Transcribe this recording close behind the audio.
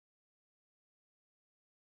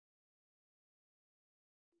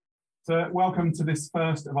So welcome to this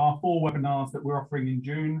first of our 4 webinars that we're offering in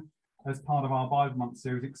June as part of our Bible Month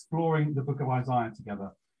series, exploring the book of Isaiah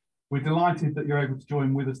together. We're delighted that you're able to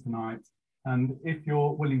join with us tonight. And if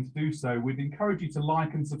you're willing to do so, we'd encourage you to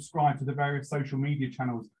like and subscribe to the various social media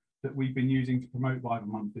channels that we've been using to promote Bible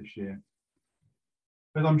Month this year.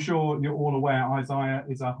 As I'm sure you're all aware, Isaiah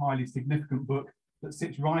is a highly significant book that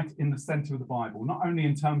sits right in the centre of the Bible, not only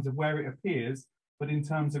in terms of where it appears, but in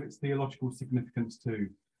terms of its theological significance too.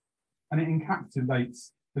 And it encapsulates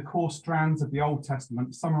the core strands of the Old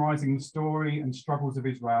Testament, summarising the story and struggles of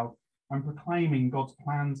Israel and proclaiming God's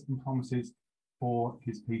plans and promises for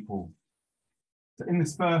his people. So in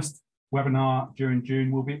this first webinar during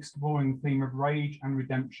June, we'll be exploring the theme of rage and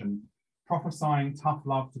redemption, prophesying tough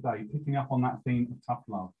love today, picking up on that theme of tough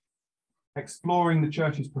love, exploring the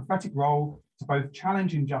church's prophetic role to both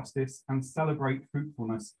challenge injustice and celebrate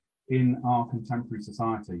fruitfulness in our contemporary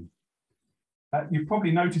society. You've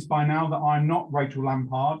probably noticed by now that I'm not Rachel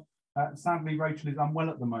Lampard. Sadly, Rachel is unwell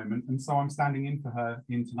at the moment, and so I'm standing in for her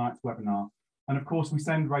in tonight's webinar. And of course, we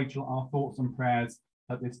send Rachel our thoughts and prayers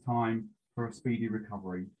at this time for a speedy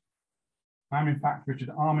recovery. I'm in fact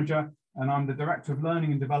Richard Armiger, and I'm the Director of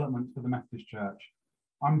Learning and Development for the Methodist Church.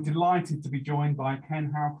 I'm delighted to be joined by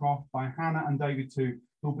Ken Howcroft, by Hannah and David too,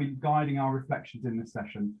 who will be guiding our reflections in this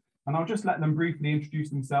session. And I'll just let them briefly introduce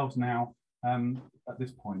themselves now at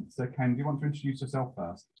this point. So Ken, do you want to introduce yourself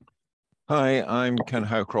first? Hi, I'm Ken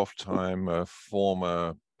Howcroft. I'm a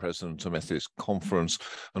former president of Methodist Conference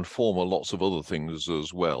and former lots of other things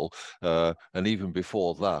as well. And even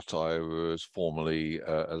before that, I was formerly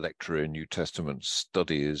a lecturer in New Testament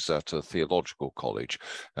studies at a theological college,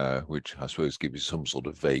 which I suppose gives you some sort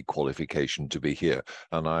of vague qualification to be here.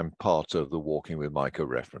 And I'm part of the Walking with Micah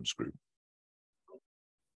reference group.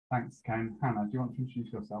 Thanks, Ken. Hannah, do you want to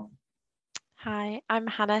introduce yourself? Hi, I'm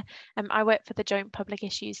Hannah. I work for the Joint Public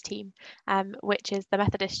Issues team, which is the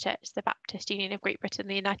Methodist Church, the Baptist Union of Great Britain,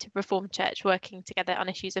 the United Reformed Church, working together on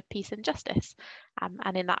issues of peace and justice.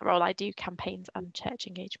 And in that role, I do campaigns and church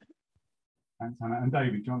engagement. Thanks, Hannah. And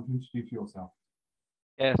David, do you want to introduce yourself?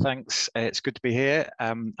 Yeah, thanks. It's good to be here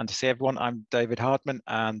and to see everyone. I'm David Hardman,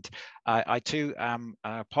 and I too am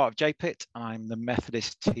part of JPIT. I'm the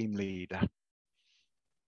Methodist team leader.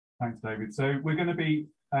 Thanks, David. So we're going to be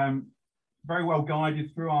very well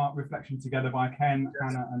guided through our reflection together by Ken,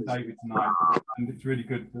 Hannah and David tonight, and it's really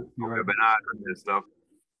good that you're able to stuff.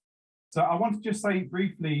 So I want to just say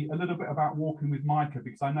briefly a little bit about Walking with Micah,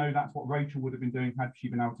 because I know that's what Rachel would have been doing had she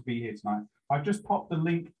been able to be here tonight. I've just popped the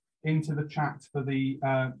link into the chat for the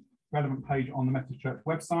relevant page on the Methodist Church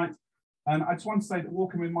website, and I just want to say that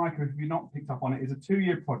Walking with Micah, if you've not picked up on it, is a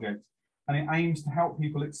 2-year project, and it aims to help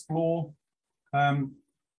people explore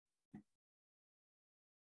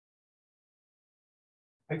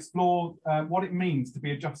what it means to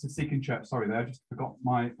be a justice-seeking church. Sorry there, I just forgot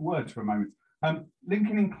my words for a moment.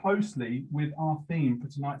 Linking in closely with our theme for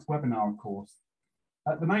tonight's webinar, of course.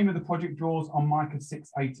 The name of the project draws on Micah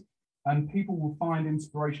 6:8, and people will find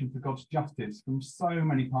inspiration for God's justice from so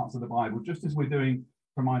many parts of the Bible, just as we're doing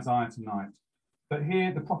from Isaiah tonight. But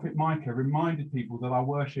here, the prophet Micah reminded people that our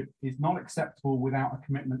worship is not acceptable without a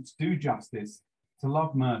commitment to do justice, to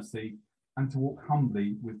love mercy, and to walk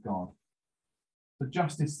humbly with God. The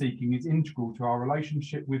justice seeking is integral to our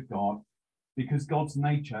relationship with God because God's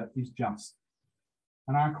nature is just.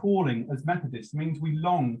 And our calling as Methodists means we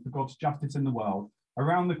long for God's justice in the world,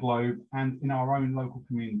 around the globe and in our own local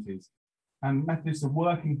communities. And Methodists are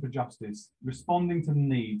working for justice, responding to the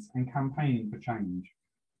needs and campaigning for change.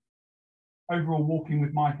 Overall, Walking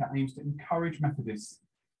with Micah aims to encourage Methodists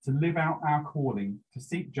to live out our calling to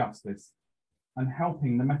seek justice and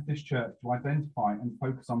helping the Methodist Church to identify and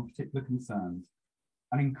focus on particular concerns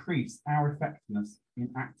and increase our effectiveness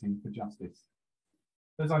in acting for justice.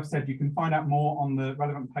 As I've said, you can find out more on the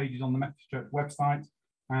relevant pages on the Methodist Church website,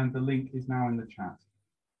 and the link is now in the chat.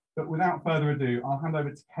 But without further ado, I'll hand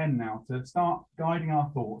over to Ken now to start guiding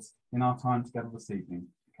our thoughts in our time together this evening.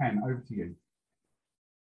 Ken, over to you.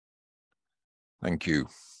 Thank you.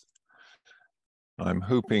 I'm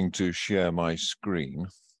hoping to share my screen.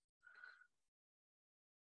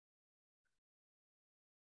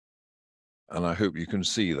 And I hope you can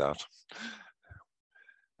see that.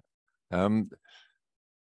 I'm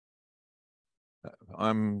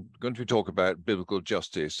going to talk about biblical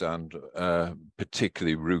justice and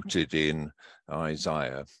particularly rooted in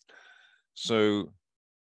Isaiah. So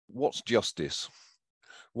what's justice?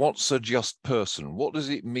 What's a just person? What does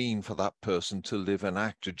it mean for that person to live and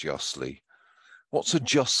act justly? What's a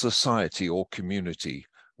just society or community?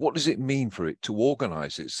 What does it mean for it to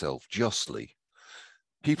organize itself justly?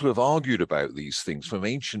 People have argued about these things from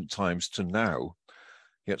ancient times to now,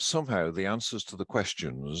 yet somehow the answers to the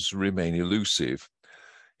questions remain elusive.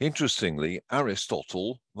 Interestingly,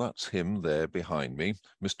 Aristotle, that's him there behind me,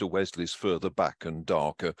 Mr. Wesley's further back and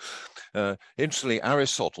darker. Interestingly,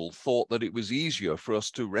 Aristotle thought that it was easier for us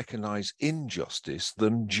to recognize injustice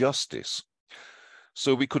than justice.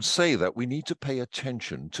 So we could say that we need to pay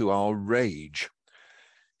attention to our rage.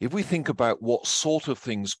 If we think about what sort of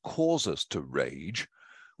things cause us to rage,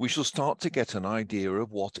 we shall start to get an idea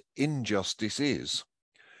of what injustice is.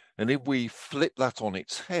 And if we flip that on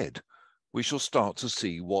its head, we shall start to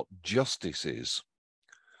see what justice is.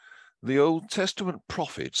 The Old Testament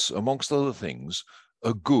prophets, amongst other things,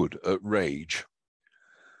 are good at rage.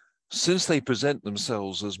 Since they present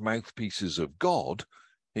themselves as mouthpieces of God,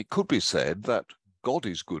 it could be said that God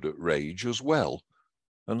is good at rage as well,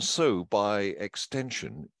 and so, by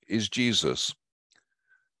extension, is Jesus.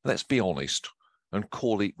 Let's be honest and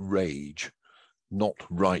call it rage, not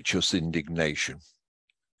righteous indignation.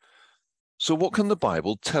 So what can the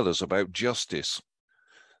Bible tell us about justice?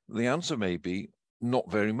 The answer may be not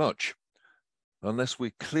very much, unless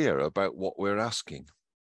we're clear about what we're asking.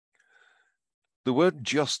 The word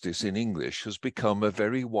justice in English has become a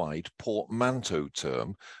very wide portmanteau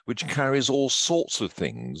term, which carries all sorts of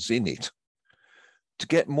things in it. To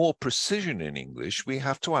get more precision in English, we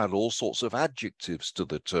have to add all sorts of adjectives to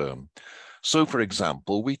the term. So, for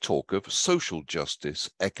example, we talk of social justice,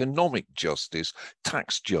 economic justice,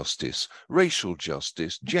 tax justice, racial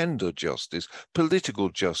justice, gender justice, political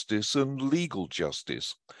justice, and legal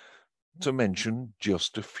justice, to mention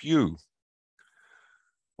just a few.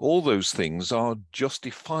 All those things are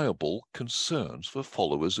justifiable concerns for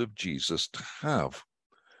followers of Jesus to have.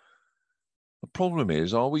 The problem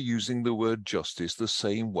is, are we using the word justice the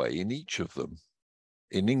same way in each of them,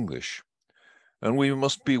 in English? And we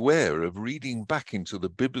must beware of reading back into the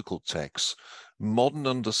biblical texts modern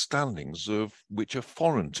understandings of which are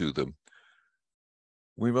foreign to them.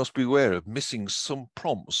 We must beware of missing some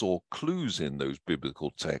prompts or clues in those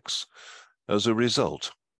biblical texts as a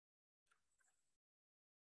result.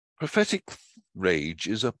 Prophetic rage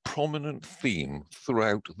is a prominent theme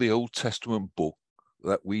throughout the Old Testament book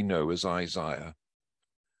that we know as Isaiah.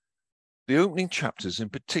 The opening chapters in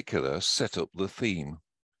particular set up the theme.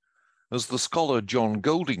 As the scholar John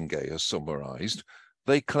Goldingay has summarized,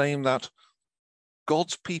 they claim that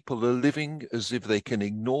God's people are living as if they can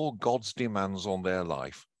ignore God's demands on their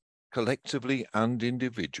life, collectively and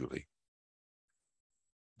individually.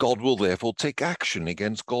 God will therefore take action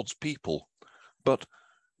against God's people, but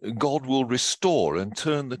God will restore and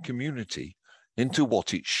turn the community into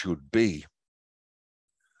what it should be.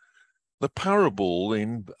 The parable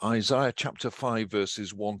in Isaiah chapter 5,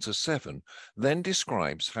 verses 1 to 7, then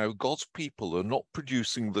describes how God's people are not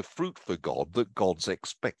producing the fruit for God that God's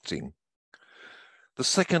expecting. The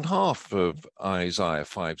second half of Isaiah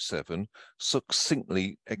 5:7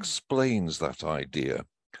 succinctly explains that idea.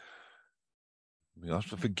 You have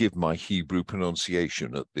to forgive my Hebrew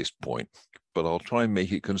pronunciation at this point, but I'll try and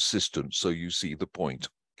make it consistent so you see the point.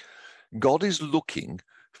 God is looking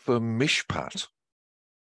for mishpat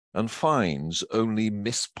and finds only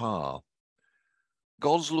mispah.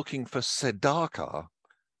 God's looking for tzedakah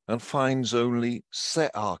and finds only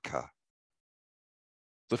se'akah.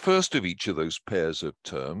 The first of each of those pairs of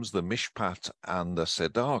terms, the mishpat and the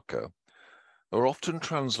tzedakah, are often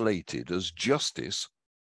translated as justice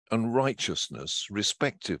and righteousness,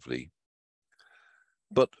 respectively.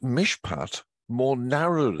 But mishpat more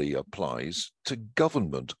narrowly applies to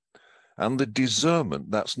government and the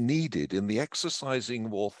discernment that's needed in the exercising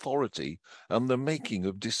of authority and the making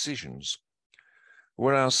of decisions,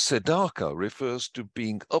 whereas tzedakah refers to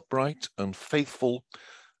being upright and faithful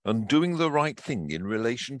and doing the right thing in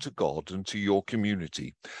relation to God and to your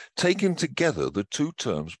community. Taken together, the two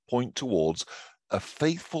terms point towards a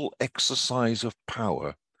faithful exercise of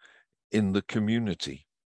power in the community.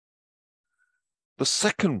 The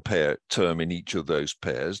second term in each of those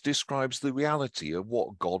pairs describes the reality of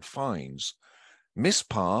what God finds.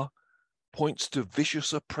 Mispah points to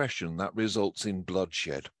vicious oppression that results in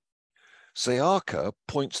bloodshed. Se'akah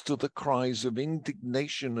points to the cries of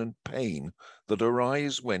indignation and pain that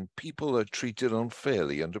arise when people are treated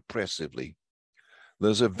unfairly and oppressively.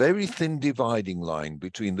 There's a very thin dividing line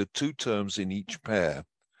between the two terms in each pair.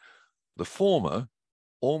 The former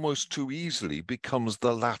almost too easily becomes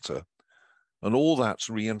the latter, and all that's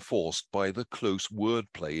reinforced by the close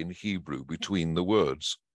wordplay in Hebrew between the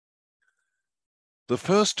words. The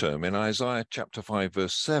first term in Isaiah chapter 5,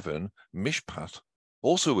 verse 7, mishpat,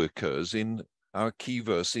 also occurs in our key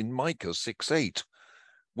verse in Micah 6:8,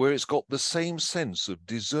 where it's got the same sense of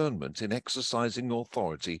discernment in exercising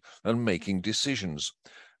authority and making decisions.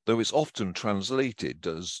 though it's often translated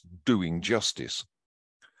as doing justice.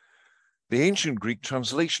 The ancient Greek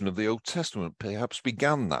translation of the Old Testament perhaps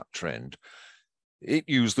began that trend. It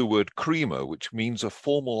used the word krima, which means a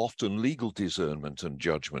formal, often legal discernment and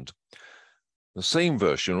judgment. The same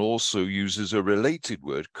version also uses a related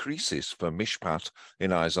word, krisis, for mishpat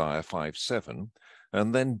in Isaiah 5:7,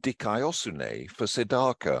 and then dikaiosune for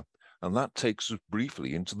tzedakah, and that takes us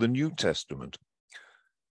briefly into the New Testament.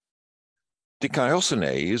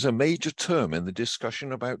 Dikaiosune is a major term in the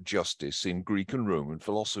discussion about justice in Greek and Roman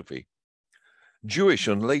philosophy. Jewish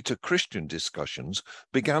and later Christian discussions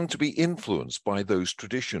began to be influenced by those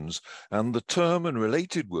traditions, and the term and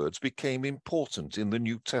related words became important in the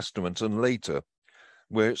New Testament and later,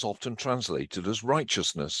 where it's often translated as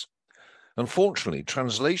righteousness. Unfortunately,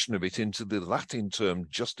 translation of it into the Latin term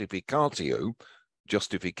justificatio,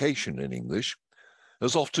 justification in English,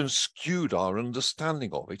 has often skewed our understanding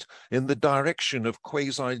of it in the direction of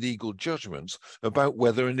quasi-legal judgments about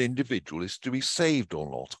whether an individual is to be saved or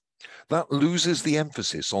not. That loses the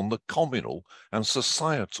emphasis on the communal and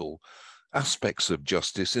societal aspects of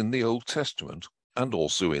justice in the Old Testament and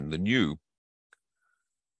also in the New.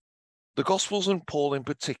 The Gospels and Paul in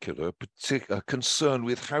particular are concerned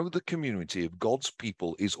with how the community of God's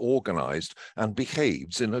people is organized and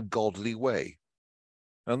behaves in a godly way,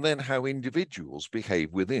 and then how individuals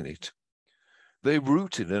behave within it. They're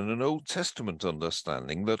rooted in an Old Testament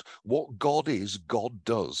understanding that what God is, God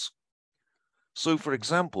does. So, for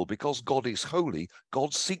example, because God is holy,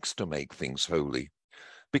 God seeks to make things holy.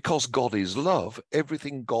 Because God is love,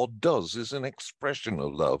 everything God does is an expression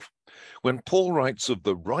of love. When Paul writes of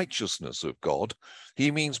the righteousness of God,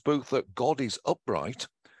 he means both that God is upright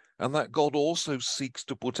and that God also seeks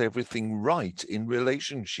to put everything right in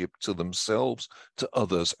relationship to themselves, to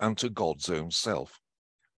others, and to God's own self.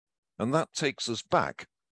 And that takes us back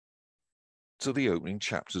to the opening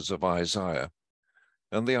chapters of Isaiah,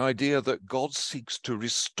 and the idea that God seeks to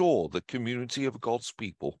restore the community of God's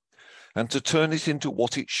people and to turn it into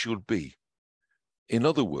what it should be. In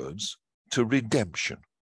other words, to redemption.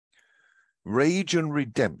 Rage and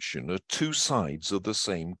redemption are two sides of the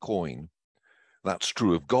same coin. That's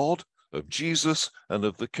true of God, of Jesus, and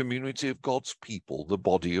of the community of God's people, the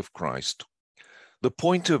body of Christ. The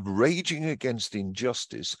point of raging against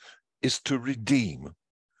injustice is to redeem.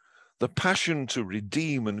 The passion to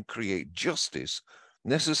redeem and create justice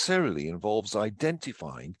necessarily involves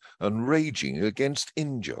identifying and raging against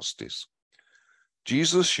injustice.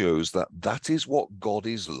 Jesus shows that that is what God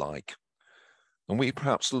is like, and we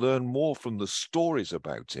perhaps learn more from the stories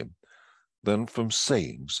about him than from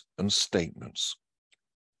sayings and statements.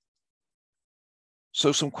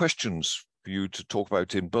 So some questions for you to talk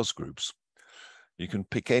about in buzz groups. You can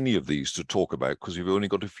pick any of these to talk about because you've only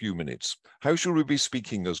got a few minutes. How should we be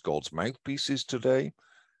speaking as God's mouthpieces today?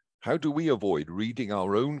 How do we avoid reading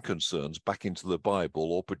our own concerns back into the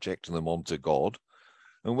Bible or projecting them onto God?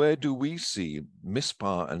 And where do we see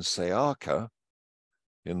mispah and seaka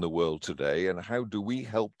in the world today? And how do we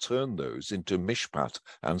help turn those into mishpat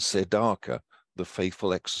and tzedakah, the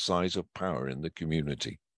faithful exercise of power in the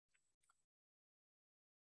community?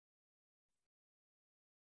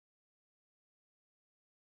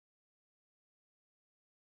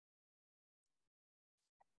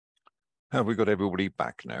 Have we got everybody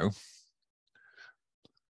back now?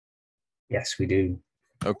 Yes, we do.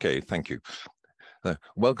 Okay, thank you.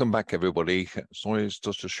 Welcome back, everybody. Sorry it's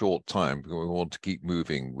just a short time, because we want to keep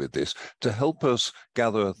moving with this. To help us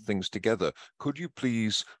gather things together, could you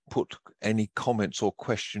please put any comments or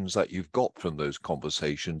questions that you've got from those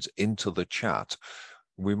conversations into the chat?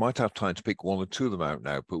 We might have time to pick one or two of them out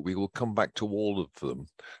now, but we will come back to all of them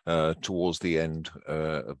towards the end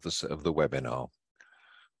of the webinar.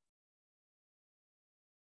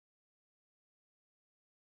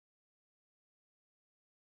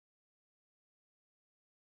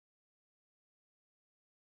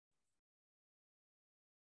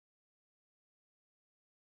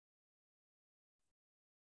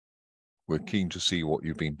 We're keen to see what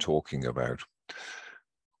you've been talking about.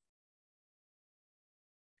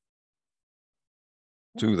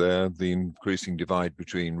 There, the increasing divide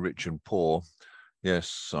between rich and poor.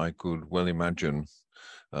 Yes, I could well imagine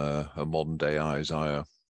a modern day Isaiah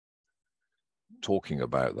talking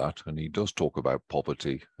about that, and he does talk about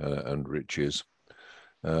poverty and riches.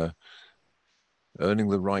 Earning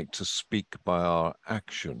the right to speak by our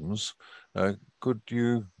actions.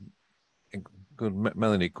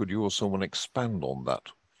 Melanie, could you or someone expand on that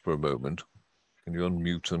for a moment? Can you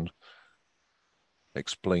unmute and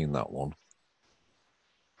explain that one?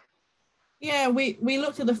 Yeah, we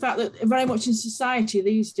looked at the fact that very much in society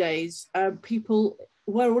these days, people,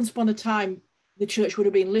 where once upon a time the church would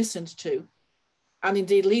have been listened to, and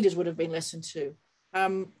indeed leaders would have been listened to.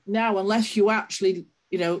 Now, unless you actually,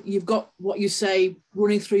 you know, you've got what you say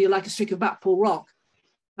running through you like a streak of Blackpool rock.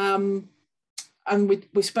 And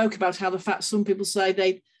we spoke about how the fact some people say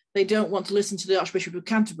they don't want to listen to the Archbishop of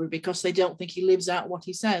Canterbury because they don't think he lives out what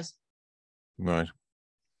he says. Right.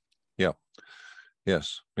 Yeah.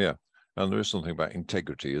 Yes. Yeah. And there is something about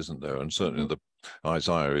integrity, isn't there? And certainly the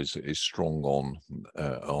Isaiah is strong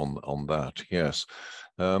on that. Yes.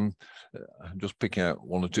 Just picking out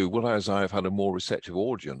one or two. Would Isaiah have had a more receptive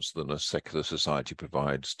audience than a secular society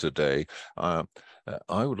provides today? I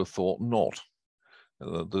would have thought not.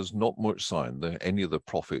 There's not much sign that any of the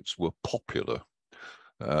prophets were popular,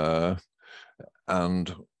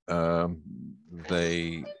 and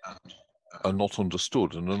they are not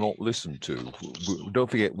understood and are not listened to. Don't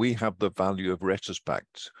forget, we have the value of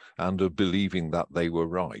retrospect and of believing that they were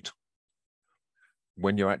right.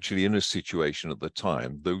 When you're actually in a situation at the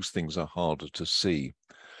time, those things are harder to see.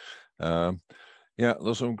 Yeah,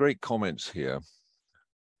 there's some great comments here.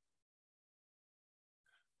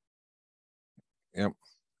 Yep.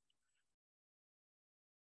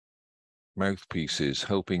 Mouthpieces,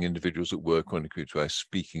 helping individuals at work when by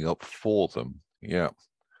speaking up for them. Yeah.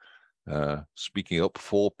 Speaking up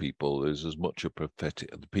for people is as much a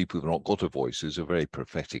prophetic, the people who've not got a voice is a very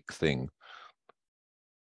prophetic thing.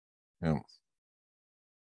 Yeah.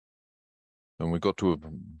 And we've got to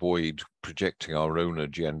avoid projecting our own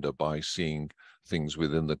agenda by seeing things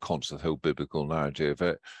within the concept of the whole biblical narrative.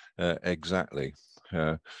 Exactly.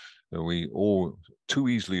 We all too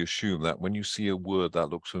easily assume that when you see a word that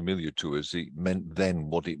looks familiar to us, it meant then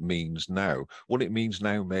what it means now. What it means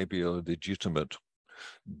now may be a legitimate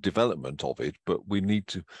development of it, but we need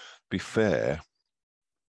to be fair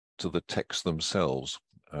to the texts themselves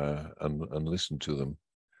and listen to them.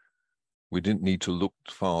 We didn't need to look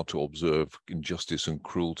far to observe injustice and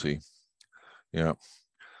cruelty. Yeah.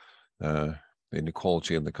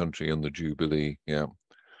 Inequality in the country and the Jubilee. Yeah.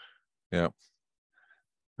 Yeah.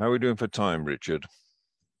 How are we doing for time, Richard? I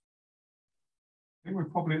think we're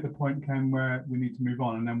probably at the point, Ken, where we need to move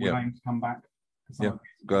on, and then we'll aim to come back. Yeah,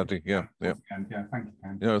 glad to. Yeah, yeah. Yeah, thank you,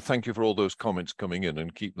 Ken. Yeah, thank you for all those comments coming in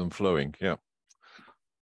and keep them flowing. Yeah.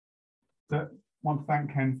 So I want to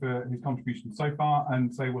thank Ken for his contribution so far,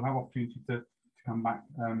 and so we'll have opportunity to come back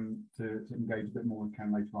to engage a bit more with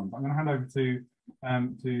Ken later on. But I'm going to hand over to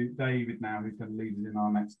David now, who's going to lead us in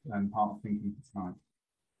our next part of thinking for tonight.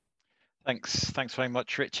 Thanks very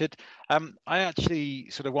much, Richard. I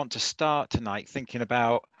actually sort of want to start tonight thinking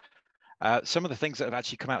about some of the things that have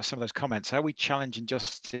actually come out of some of those comments, how we challenge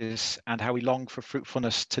injustice and how we long for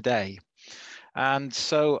fruitfulness today. And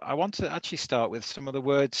so I want to actually start with some of the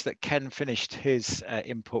words that Ken finished his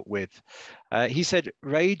input with. He said,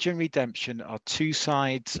 rage and redemption are two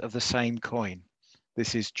sides of the same coin.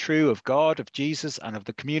 This is true of God, of Jesus, and of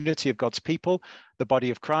the community of God's people, the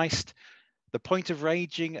body of Christ. The point of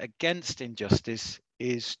raging against injustice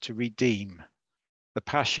is to redeem. The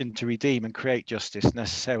passion to redeem and create justice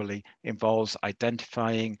necessarily involves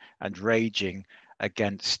identifying and raging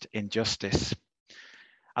against injustice.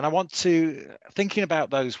 And I want to, thinking about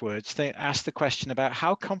those words, ask the question about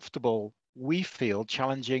how comfortable we feel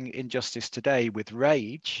challenging injustice today with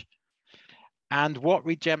rage, and what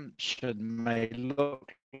redemption may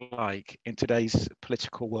look like in today's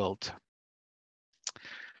political world.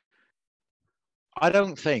 I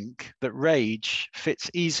don't think that rage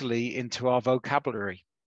fits easily into our vocabulary.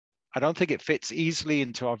 I don't think it fits easily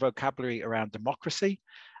into our vocabulary around democracy.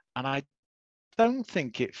 And I don't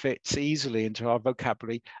think it fits easily into our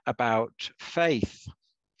vocabulary about faith.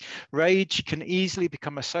 Rage can easily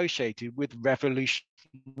become associated with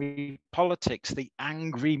revolutionary politics, the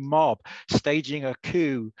angry mob staging a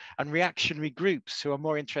coup, and reactionary groups who are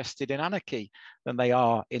more interested in anarchy than they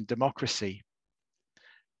are in democracy.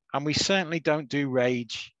 And we certainly don't do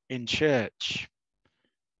rage in church.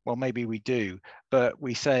 Well, maybe we do, but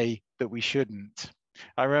we say that we shouldn't.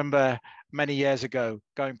 I remember many years ago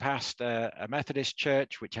going past a Methodist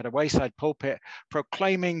church which had a wayside pulpit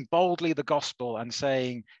proclaiming boldly the gospel and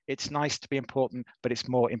saying it's nice to be important, but it's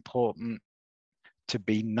more important to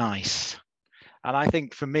be nice. And I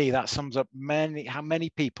think for me that sums up how many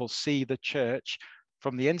people see the church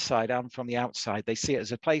from the inside and from the outside. They see it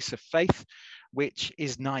as a place of faith, which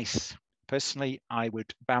is nice. Personally, I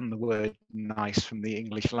would ban the word nice from the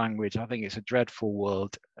English language. I think it's a dreadful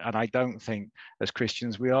word. And I don't think as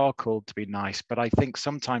Christians we are called to be nice. But I think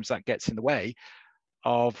sometimes that gets in the way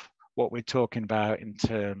of what we're talking about in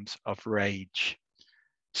terms of rage.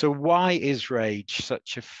 So why is rage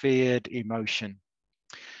such a feared emotion?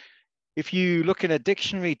 If you look in a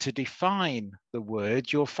dictionary to define the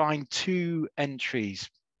word, you'll find two entries.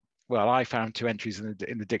 Well, I found two entries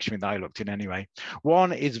in the dictionary that I looked in anyway.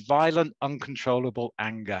 One is violent, uncontrollable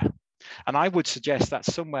anger. And I would suggest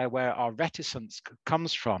that's somewhere where our reticence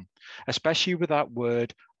comes from, especially with that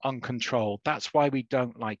word uncontrolled. That's why we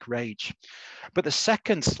don't like rage. But the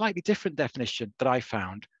second, slightly different definition that I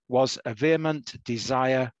found was a vehement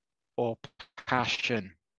desire or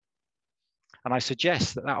passion. And I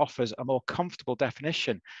suggest that that offers a more comfortable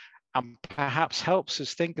definition and perhaps helps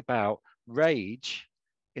us think about rage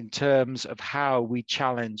in terms of how we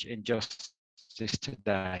challenge injustice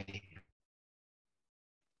today.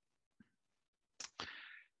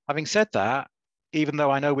 Having said that, even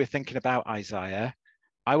though I know we're thinking about Isaiah,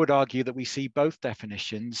 I would argue that we see both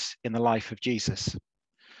definitions in the life of Jesus.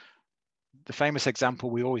 The famous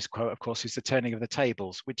example we always quote, of course, is the turning of the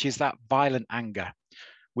tables, which is that violent anger.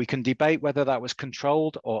 We can debate whether that was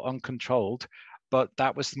controlled or uncontrolled, but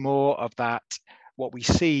that was more of that, what we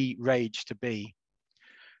see rage to be.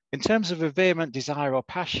 In terms of a vehement desire or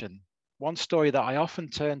passion, one story that I often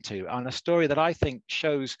turn to, and a story that I think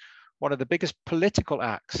shows one of the biggest political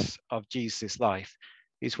acts of Jesus' life,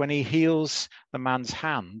 is when he heals the man's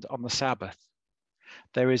hand on the Sabbath.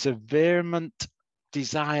 There is a vehement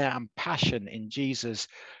desire and passion in Jesus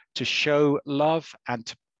to show love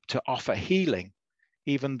and to offer healing,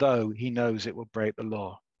 even though he knows it will break the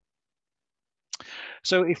law.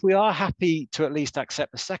 So if we are happy to at least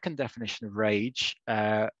accept the second definition of rage,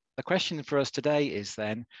 the question for us today is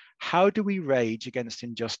then, how do we rage against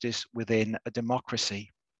injustice within a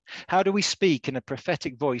democracy? How do we speak in a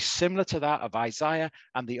prophetic voice similar to that of Isaiah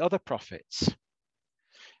and the other prophets?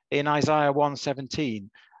 In Isaiah 1:17,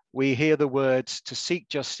 we hear the words to seek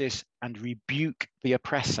justice and rebuke the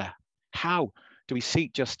oppressor. How do we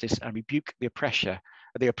seek justice and rebuke the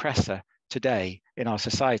oppressor today in our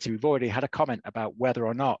society? We've already had a comment about whether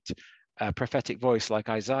or not a prophetic voice like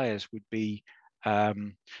Isaiah's would be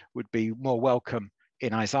more welcome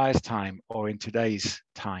in Isaiah's time or in today's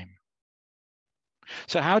time.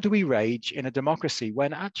 So how do we rage in a democracy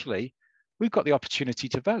when actually we've got the opportunity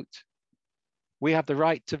to vote? We have the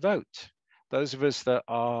right to vote. Those of us that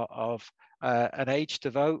are of an age to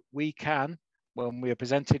vote, we can, when we are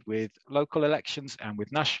presented with local elections and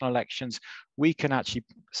with national elections, we can actually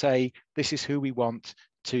say, this is who we want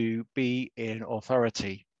to be in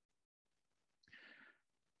authority.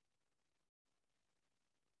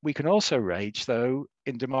 We can also rage, though,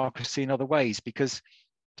 in democracy in other ways, because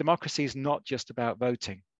democracy is not just about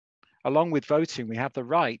voting. Along with voting, we have the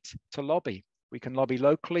right to lobby. We can lobby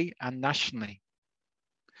locally and nationally.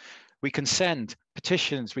 We can send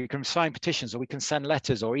petitions, we can sign petitions, or we can send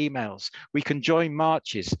letters or emails. We can join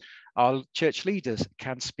marches. Our church leaders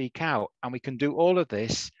can speak out, and we can do all of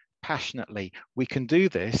this passionately. We can do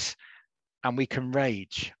this and we can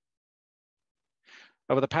rage.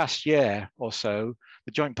 Over the past year or so,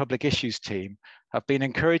 the Joint Public Issues team have been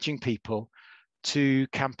encouraging people to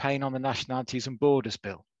campaign on the Nationalities and Borders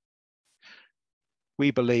Bill. We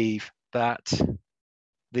believe that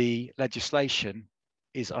the legislation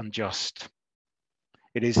is unjust.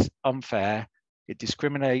 It is unfair. It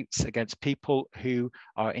discriminates against people who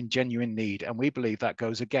are in genuine need. And we believe that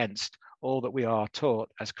goes against all that we are taught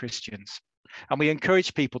as Christians. And we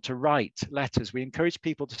encourage people to write letters. We encourage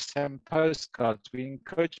people to send postcards. We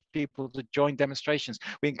encourage people to join demonstrations.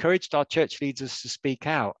 We encouraged our church leaders to speak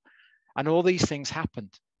out. And all these things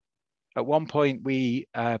happened. At one point, we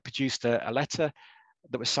produced a letter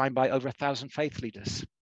that was signed by over 1,000 faith leaders.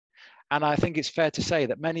 And I think it's fair to say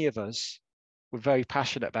that many of us were very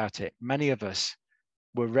passionate about it. Many of us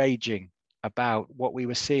were raging about what we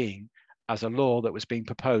were seeing as a law that was being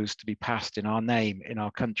proposed to be passed in our name, in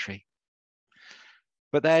our country.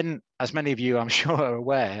 But then, as many of you I'm sure are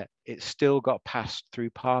aware, it still got passed through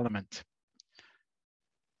Parliament.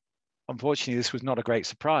 Unfortunately, this was not a great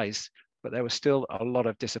surprise, but there was still a lot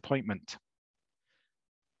of disappointment.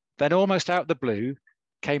 Then almost out of the blue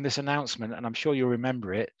came this announcement, and I'm sure you'll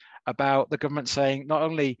remember it, about the government saying not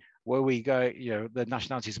only were we going, the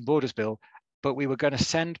Nationalities and Borders Bill, but we were going to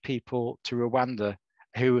send people to Rwanda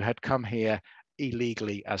who had come here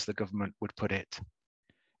illegally, as the government would put it.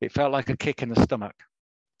 It felt like a kick in the stomach.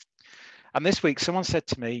 And this week, someone said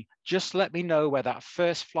to me, just let me know where that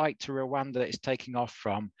first flight to Rwanda is taking off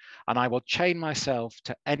from, and I will chain myself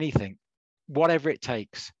to anything, whatever it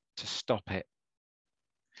takes, to stop it.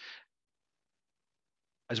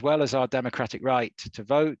 As well as our democratic right to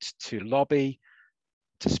vote, to lobby,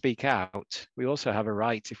 to speak out, we also have a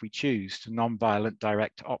right, if we choose, to non-violent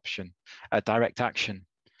direct action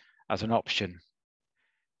as an option,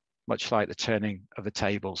 much like the turning of the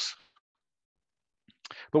tables.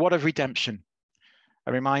 But what of redemption?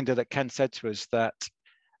 A reminder that Ken said to us that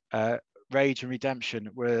rage and redemption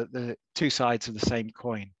were the two sides of the same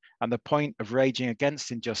coin. And the point of raging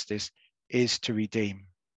against injustice is to redeem.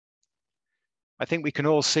 I think we can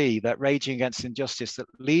all see that raging against injustice that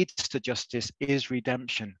leads to justice is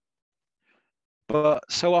redemption. But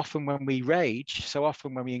so often when we rage, so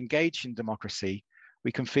often when we engage in democracy,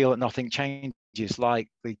 we can feel that nothing changes, like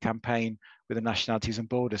the campaign with the Nationalities and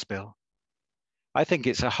Borders Bill. I think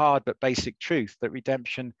it's a hard but basic truth that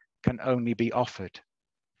redemption can only be offered.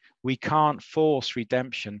 We can't force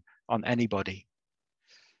redemption on anybody.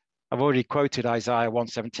 I've already quoted Isaiah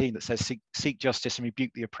 1:17 that says, seek justice and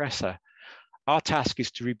rebuke the oppressor. Our task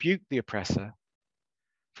is to rebuke the oppressor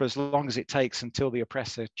for as long as it takes until the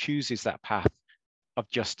oppressor chooses that path of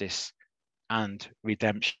justice and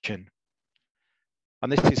redemption.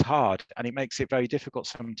 And this is hard, and it makes it very difficult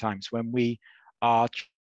sometimes when we are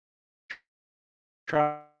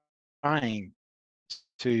trying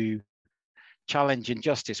to challenge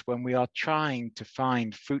injustice, when we are trying to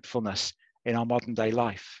find fruitfulness in our modern day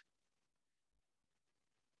life.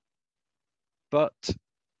 But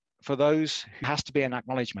for those, who has to be an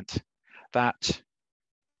acknowledgement that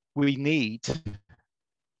we need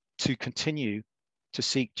to continue to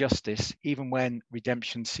seek justice even when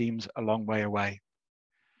redemption seems a long way away.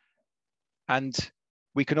 And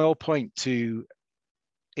we can all point to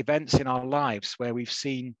events in our lives where we've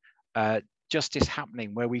seen justice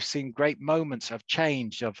happening, where we've seen great moments of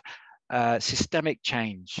change, of systemic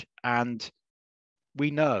change. And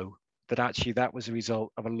we know that actually that was a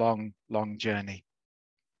result of a long, long journey.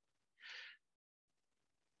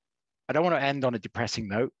 I don't want to end on a depressing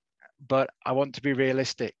note, but I want to be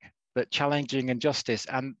realistic that challenging injustice,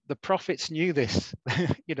 and the prophets knew this,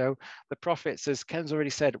 you know, the prophets, as Ken's already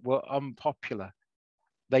said, were unpopular.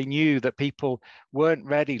 They knew that people weren't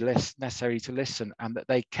ready necessarily to listen, and that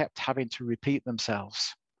they kept having to repeat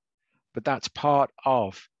themselves. But that's part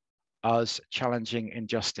of us challenging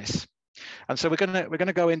injustice. And so we're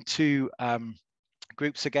gonna go into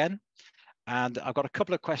groups again. And I've got a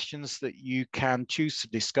couple of questions that you can choose to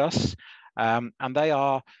discuss. And they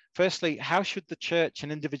are, firstly, how should the church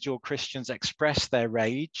and individual Christians express their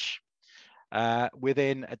rage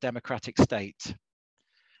within a democratic state?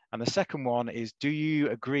 And the second one is, do you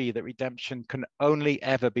agree that redemption can only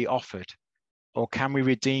ever be offered, or can we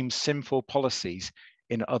redeem sinful policies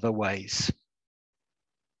in other ways?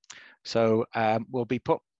 So we'll be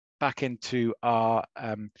put back into our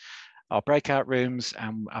breakout rooms,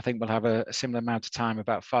 and I think we'll have a similar amount of time,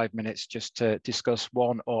 about 5 minutes, just to discuss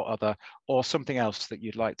one or other, or something else that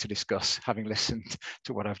you'd like to discuss, having listened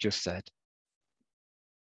to what I've just said.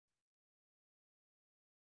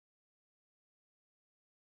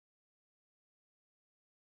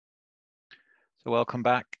 So welcome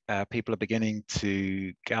back. People are beginning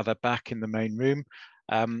to gather back in the main room.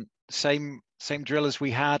 Same drill as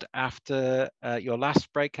we had after your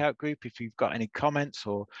last breakout group. If you've got any comments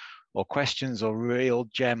or questions or real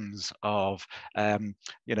gems of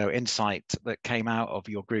insight that came out of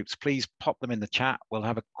your groups, please pop them in the chat. We'll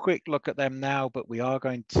have a quick look at them now, but we are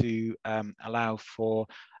going to allow for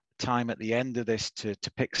time at the end of this to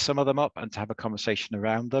pick some of them up and to have a conversation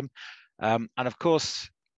around them. And of course,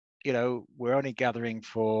 we're only gathering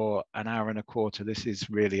for an hour and a quarter. This is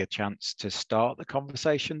really a chance to start the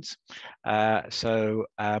conversations.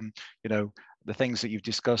 The things that you've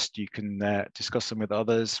discussed, you can discuss them with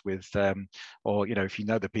others, or if you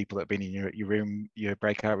know the people that have been in your room, your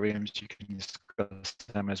breakout rooms, you can discuss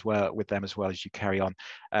them as well with them as well as you carry on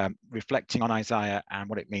reflecting on Isaiah and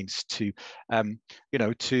what it means to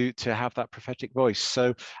to have that prophetic voice.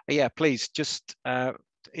 So yeah, please just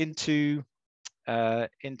into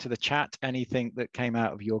the chat anything that came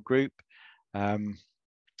out of your group.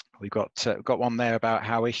 We've got one there about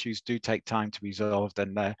how issues do take time to be resolved,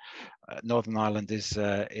 and Northern Ireland is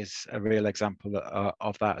a real example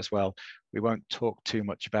of that as well. We won't talk too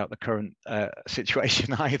much about the current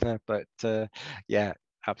situation either, but yeah,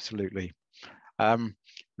 absolutely.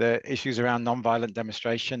 The issues around non-violent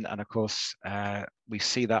demonstration, and of course we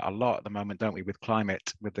see that a lot at the moment, don't we, with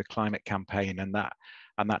the climate campaign, and that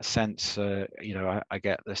sense, I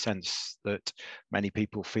get the sense that many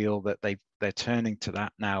people feel that they're turning to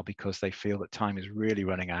that now because they feel that time is really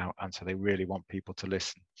running out, and so they really want people to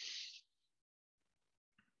listen.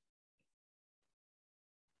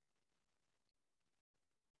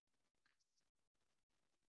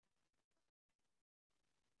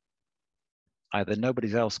 Either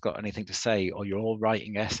nobody's else got anything to say, or you're all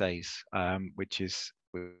writing essays, which is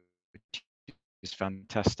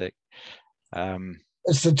fantastic.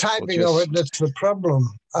 It's the typing of it that's the problem.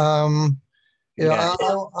 Yeah,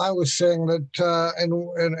 I was saying that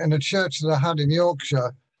in a church that I had in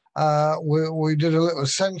Yorkshire, we did a little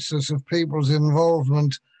census of people's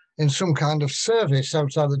involvement in some kind of service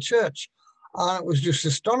outside the church. And it was just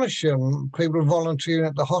astonishing. People volunteering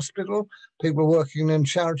at the hospital, people working in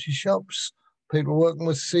charity shops, people working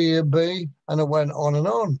with CAB, and it went on and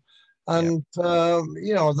on. And,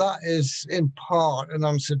 you know, that is in part an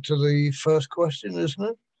answer to the first question, isn't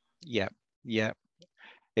it? Yeah, yeah,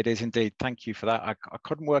 it is indeed. Thank you for that. I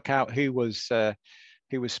couldn't work out who was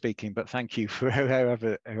speaking, but thank you for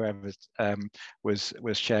whoever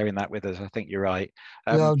was sharing that with us. I think you're right.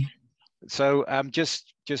 Yeah. So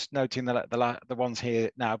just noting the ones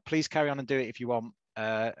here now. Please carry on and do it if you want.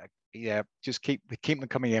 Yeah, just keep them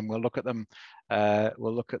coming in. We'll look at them.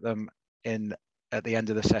 We'll look at them at the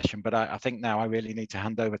end of the session. But I think now I really need to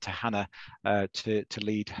hand over to Hannah to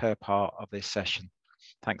lead her part of this session.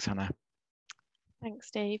 Thanks, Hannah.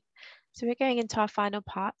 Thanks, Dave. So we're going into our final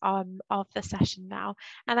part of the session now,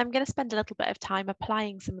 and I'm going to spend a little bit of time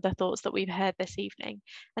applying some of the thoughts that we've heard this evening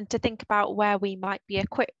and to think about where we might be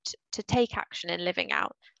equipped to take action in living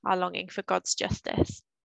out our longing for God's justice.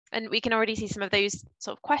 And we can already see some of those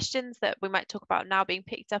sort of questions that we might talk about now being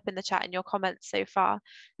picked up in the chat and your comments so far.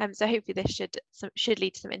 So hopefully this should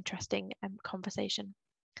lead to some interesting conversation.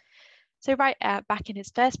 So back in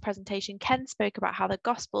his first presentation, Ken spoke about how the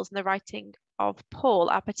Gospels and the writing of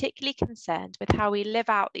Paul are particularly concerned with how we live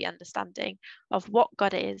out the understanding of what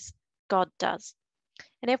God is, God does.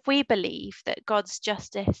 And if we believe that God's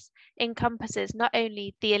justice encompasses not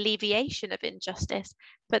only the alleviation of injustice,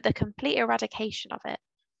 but the complete eradication of it,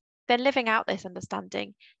 then living out this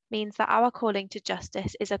understanding means that our calling to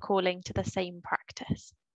justice is a calling to the same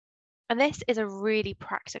practice. And this is a really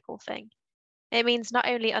practical thing. It means not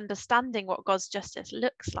only understanding what God's justice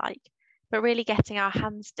looks like, but really getting our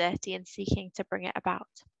hands dirty and seeking to bring it about.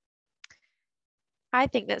 I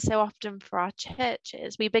think that so often for our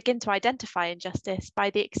churches, we begin to identify injustice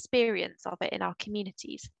by the experience of it in our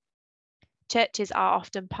communities. Churches are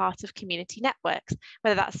often part of community networks,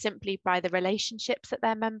 whether that's simply by the relationships that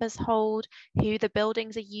their members hold, who the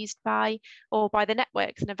buildings are used by, or by the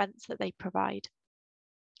networks and events that they provide.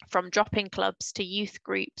 From drop-in clubs to youth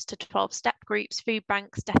groups to 12-step groups, food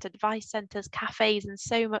banks, debt advice centres, cafes, and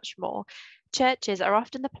so much more, churches are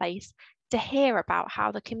often the place to hear about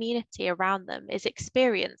how the community around them is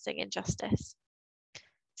experiencing injustice.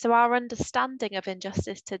 So our understanding of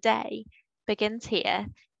injustice today begins here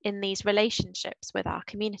in these relationships with our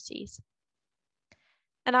communities.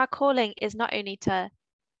 And our calling is not only to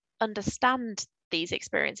understand these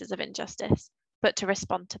experiences of injustice, but to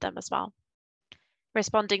respond to them as well.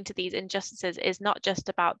 Responding to these injustices is not just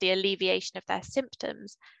about the alleviation of their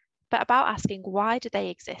symptoms, but about asking why do they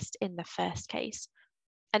exist in the first case,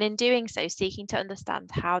 and in doing so, seeking to understand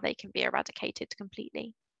how they can be eradicated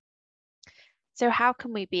completely. So how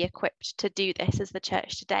can we be equipped to do this as the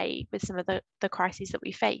church today with some of the crises that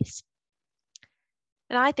we face?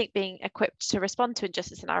 And I think being equipped to respond to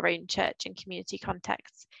injustice in our own church and community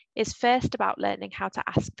contexts is first about learning how to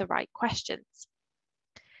ask the right questions.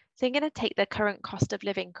 So I'm going to take the current cost of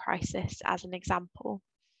living crisis as an example.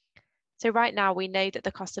 So right now we know that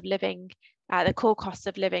the cost of living, the core costs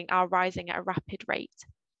of living are rising at a rapid rate.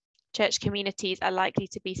 Church communities are likely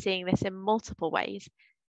to be seeing this in multiple ways.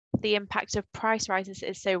 The impact of price rises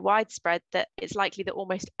is so widespread that it's likely that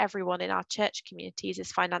almost everyone in our church communities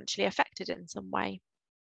is financially affected in some way.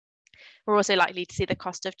 We're also likely to see the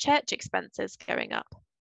cost of church expenses going up.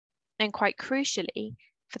 And quite crucially,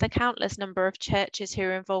 for the countless number of churches who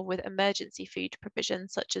are involved with emergency food provision,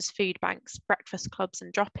 such as food banks, breakfast clubs,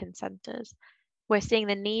 and drop-in centres, we're seeing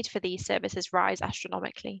the need for these services rise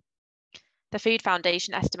astronomically. The Food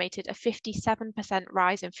Foundation estimated a 57%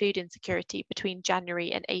 rise in food insecurity between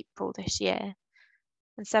January and April this year.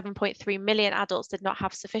 And 7.3 million adults did not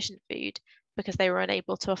have sufficient food because they were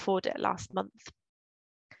unable to afford it last month.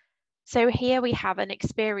 So here we have an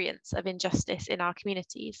experience of injustice in our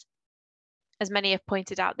communities. As many have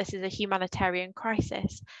pointed out, this is a humanitarian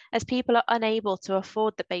crisis, as people are unable to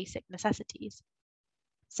afford the basic necessities.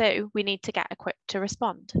 So we need to get equipped to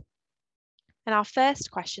respond. And our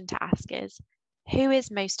first question to ask is, who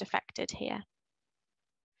is most affected here?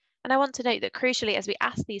 And I want to note that crucially, as we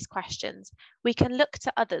ask these questions, we can look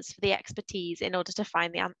to others for the expertise in order to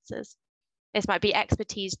find the answers. This might be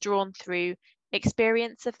expertise drawn through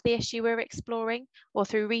experience of the issue we're exploring, or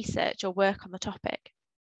through research or work on the topic.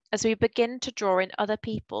 As we begin to draw in other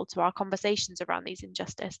people to our conversations around these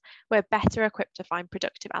injustice, we're better equipped to find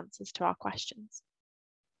productive answers to our questions.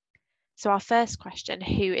 So our first question,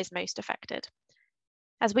 who is most affected?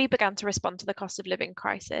 As we began to respond to the cost of living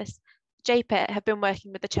crisis, JPIT have been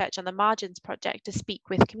working with the Church on the Margins project to speak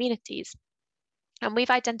with communities. And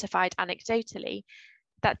we've identified anecdotally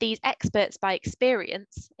that these experts by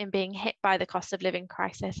experience in being hit by the cost of living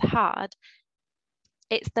crisis hard,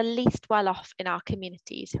 it's the least well off in our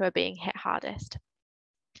communities who are being hit hardest.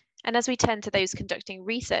 And as we turned to those conducting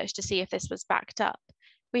research to see if this was backed up,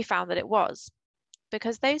 we found that it was,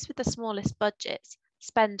 because those with the smallest budgets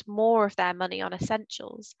spend more of their money on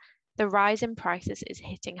essentials. The rise in prices is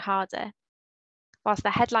hitting harder. Whilst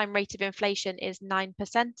the headline rate of inflation is 9%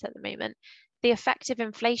 at the moment, the effective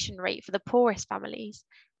inflation rate for the poorest families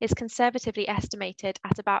is conservatively estimated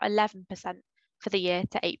at about 11% for the year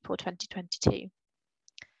to April 2022.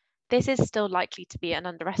 This is still likely to be an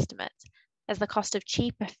underestimate, as the cost of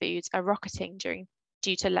cheaper foods are rocketing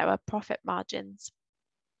due to lower profit margins.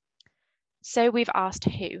 So we've asked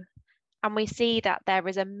who, and we see that there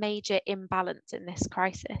is a major imbalance in this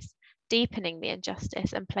crisis, deepening the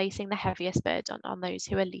injustice and placing the heaviest burden on those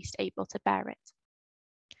who are least able to bear it.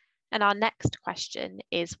 And our next question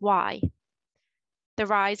is why? The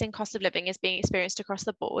rise in cost of living is being experienced across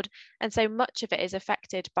the board, and so much of it is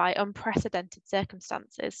affected by unprecedented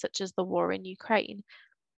circumstances such as the war in Ukraine.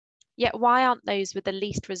 Yet why aren't those with the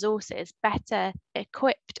least resources better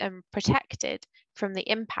equipped and protected from the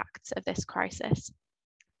impacts of this crisis?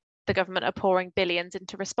 The government are pouring billions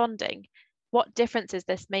into responding. What difference is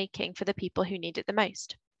this making for the people who need it the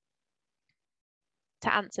most?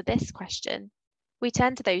 To answer this question, we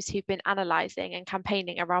turn to those who've been analysing and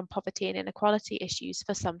campaigning around poverty and inequality issues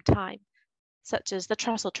for some time, such as the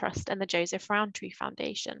Trussell Trust and the Joseph Rowntree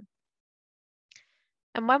Foundation.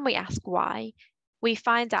 And when we ask why, we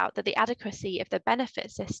find out that the adequacy of the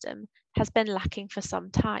benefit system has been lacking for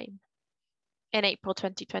some time. In April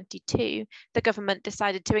 2022, the government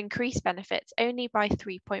decided to increase benefits only by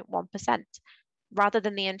 3.1%, rather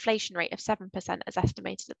than the inflation rate of 7% as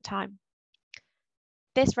estimated at the time.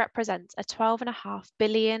 This represents a £12.5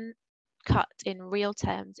 billion cut in real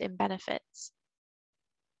terms in benefits.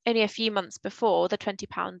 Only a few months before, the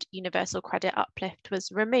 £20 universal credit uplift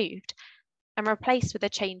was removed and replaced with a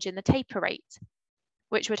change in the taper rate,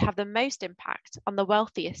 which would have the most impact on the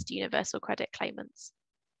wealthiest universal credit claimants.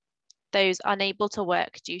 Those unable to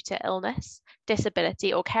work due to illness,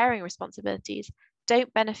 disability, or caring responsibilities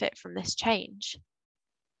don't benefit from this change.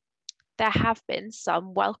 There have been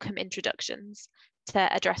some welcome introductions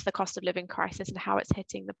to address the cost of living crisis and how it's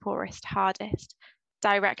hitting the poorest hardest.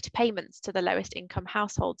 Direct payments to the lowest income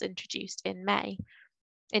households introduced in May,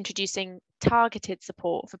 introducing targeted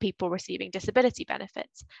support for people receiving disability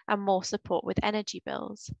benefits and more support with energy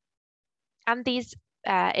bills. And these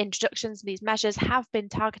introductions, these measures have been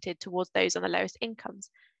targeted towards those on the lowest incomes,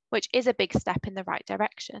 which is a big step in the right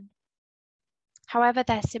direction. However,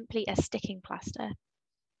 they're simply a sticking plaster.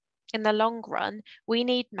 In the long run, we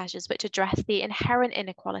need measures which address the inherent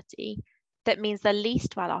inequality that means the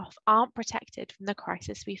least well off aren't protected from the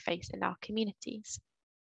crisis we face in our communities.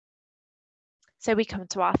 So we come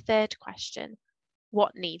to our third question: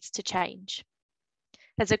 what needs to change?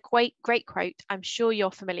 There's a great quote I'm sure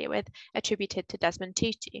you're familiar with, attributed to Desmond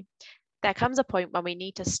Tutu. There comes a point when we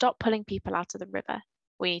need to stop pulling people out of the river.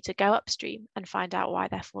 We need to go upstream and find out why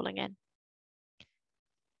they're falling in.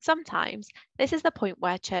 Sometimes this is the point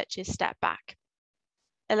where churches step back.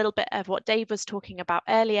 A little bit of what Dave was talking about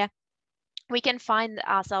earlier. We can find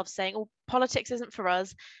ourselves saying, oh, politics isn't for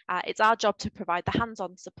us. It's our job to provide the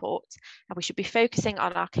hands-on support, and we should be focusing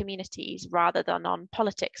on our communities rather than on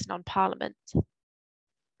politics and on Parliament.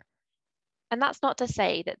 And that's not to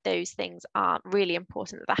say that those things aren't really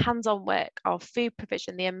important, that the hands-on work of food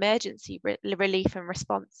provision, the emergency relief and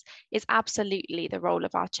response is absolutely the role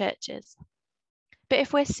of our churches. But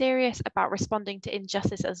if we're serious about responding to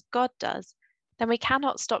injustice as God does, then we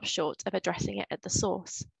cannot stop short of addressing it at the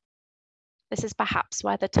source. This is perhaps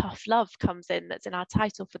where the tough love comes in that's in our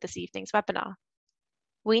title for this evening's webinar.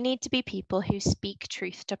 We need to be people who speak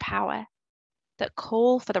truth to power, that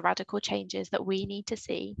call for the radical changes that we need to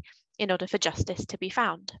see in order for justice to be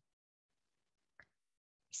found.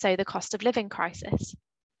 So the cost of living crisis.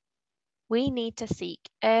 We need to seek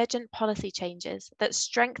urgent policy changes that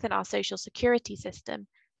strengthen our social security system,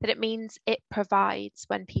 that it means it provides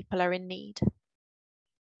when people are in need.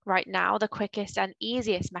 Right now, the quickest and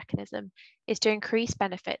easiest mechanism is to increase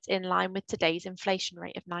benefits in line with today's inflation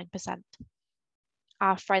rate of 9%.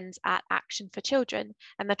 Our friends at Action for Children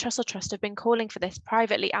and the Trussell Trust have been calling for this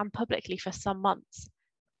privately and publicly for some months.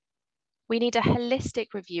 We need a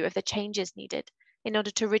holistic review of the changes needed in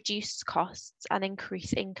order to reduce costs and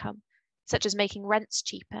increase income, such as making rents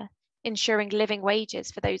cheaper, ensuring living wages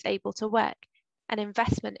for those able to work, and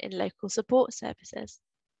investment in local support services.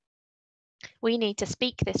 We need to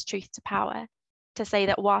speak this truth to power, to say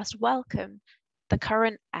that whilst welcome, the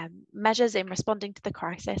current measures in responding to the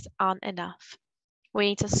crisis aren't enough. We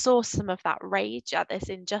need to source some of that rage at this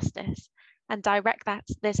injustice and direct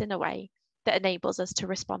this in a way that enables us to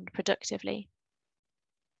respond productively.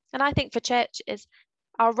 And I think for churches,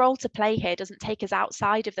 our role to play here doesn't take us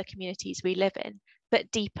outside of the communities we live in,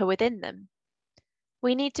 but deeper within them.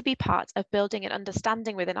 We need to be part of building an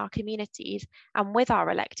understanding within our communities and with our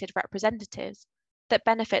elected representatives that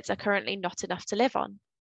benefits are currently not enough to live on.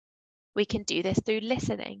 We can do this through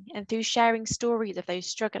listening and through sharing stories of those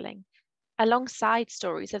struggling, alongside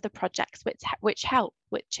stories of the projects which help,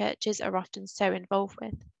 which churches are often so involved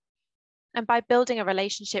with. And by building a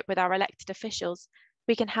relationship with our elected officials,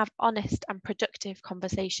 we can have honest and productive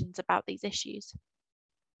conversations about these issues.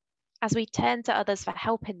 As we turn to others for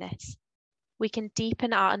help in this, we can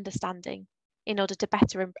deepen our understanding in order to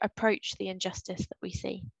better approach the injustice that we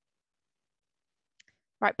see.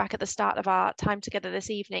 Right back at the start of our time together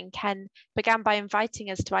this evening, Ken began by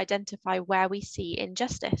inviting us to identify where we see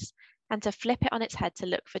injustice and to flip it on its head to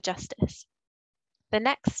look for justice. The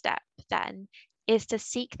next step then is to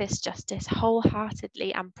seek this justice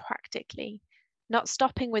wholeheartedly and practically, not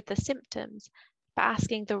stopping with the symptoms, but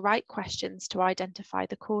asking the right questions to identify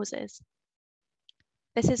the causes.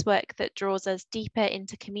 This is work that draws us deeper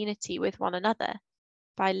into community with one another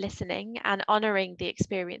by listening and honouring the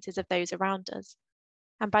experiences of those around us,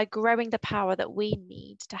 and by growing the power that we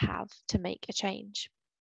need to have to make a change.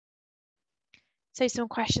 So some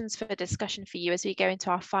questions for discussion for you as we go into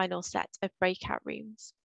our final set of breakout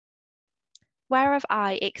rooms. Where have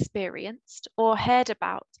I experienced or heard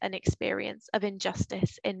about an experience of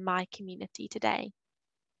injustice in my community today?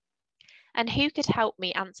 And who could help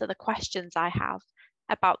me answer the questions I have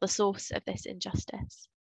about the source of this injustice?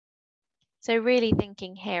 So really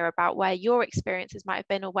thinking here about where your experiences might have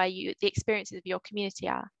been or where the experiences of your community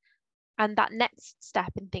are. And that next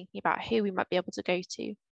step in thinking about who we might be able to go to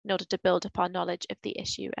in order to build up our knowledge of the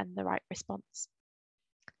issue and the right response.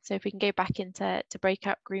 So if we can go back into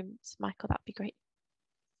breakout rooms, Michael, that'd be great.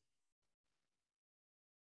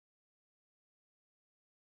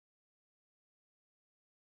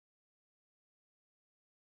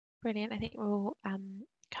 Brilliant. I think we're all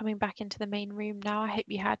coming back into the main room now. I hope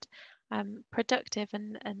you had productive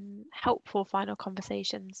and helpful final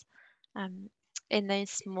conversations in those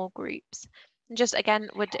small groups. And just again,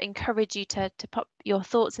 would encourage you to pop your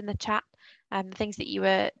thoughts in the chat, the things that you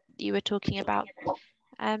were talking about.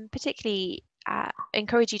 Particularly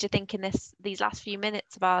encourage you to think in these last few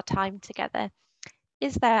minutes of our time together.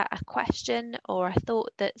 Is there a question or a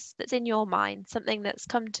thought that's in your mind, something that's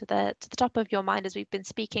come to the top of your mind as we've been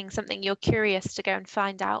speaking, something you're curious to go and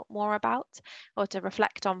find out more about or to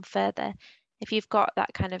reflect on further? If you've got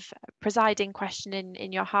that kind of presiding question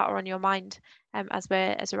in your heart or on your mind as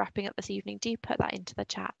we're wrapping up this evening, do put that into the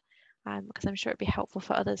chat because I'm sure it'd be helpful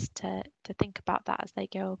for others to think about that as they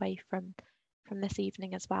go away from this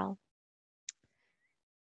evening as well.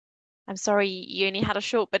 I'm sorry you only had a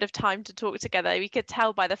short bit of time to talk together. We could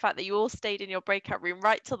tell by the fact that you all stayed in your breakout room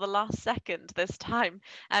right till the last second this time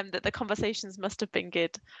that the conversations must have been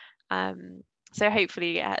good. So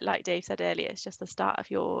hopefully, like Dave said earlier, it's just the start of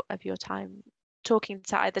your time talking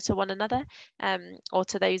to either to one another or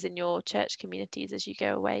to those in your church communities as you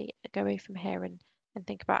go away from here and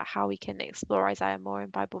think about how we can explore Isaiah more in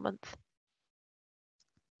Bible Month.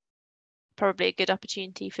 Probably a good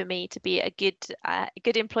opportunity for me to be a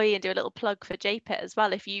good employee and do a little plug for JPIT as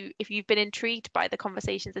well. If you've been intrigued by the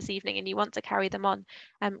conversations this evening and you want to carry them on,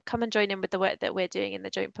 come and join in with the work that we're doing in the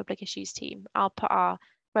Joint Public Issues team. I'll put our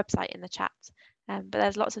website in the chat, but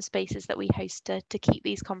there's lots of spaces that we host to keep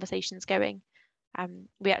these conversations going.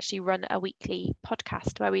 We actually run a weekly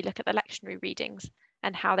podcast where we look at the lectionary readings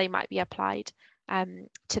and how they might be applied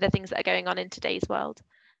to the things that are going on in today's world.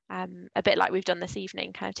 A bit like we've done this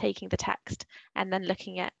evening, kind of taking the text and then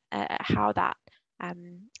looking at how that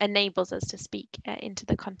enables us to speak into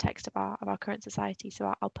the context of our current society.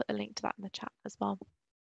 So I'll put a link to that in the chat as well.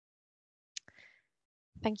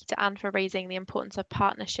 Thank you to Anne for raising the importance of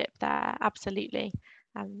partnership there. Absolutely.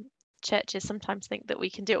 Churches sometimes think that we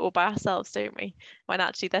can do it all by ourselves, don't we? When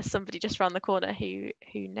actually there's somebody just around the corner who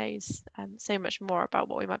knows so much more about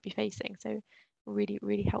what we might be facing. So really,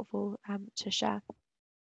 really helpful to share.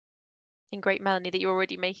 And great, Melanie, that you're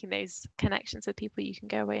already making those connections with people you can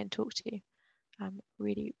go away and talk to.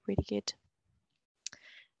 Really, really good.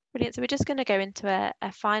 Brilliant. So we're just going to go into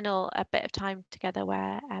a final bit of time together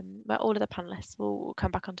where all of the panelists will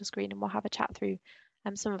come back onto screen and we'll have a chat through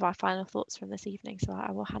some of our final thoughts from this evening. So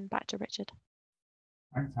I will hand back to Richard.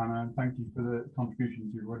 Thanks, Hannah, and thank you for the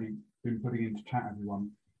contributions you've already been putting into chat,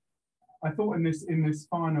 everyone. I thought in this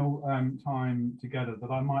final time together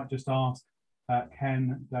that I might just ask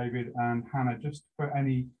Ken, David, and Hannah just for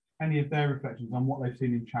any of their reflections on what they've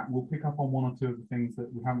seen in chat. We'll pick up on one or two of the things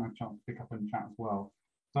that we haven't had a chance to pick up in chat as well.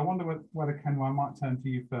 So I wonder whether Ken, I might turn to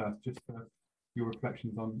you first, just for your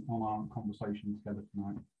reflections on our conversation together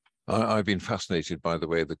tonight. I've been fascinated by the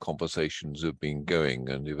way the conversations have been going,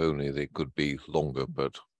 and if only they could be longer,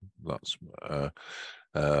 but that's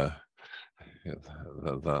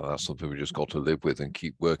that's something we just got to live with and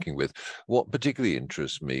keep working with. What particularly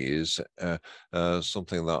interests me is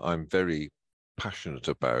something that I'm very passionate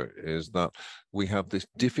about, is that we have this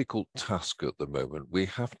difficult task at the moment. We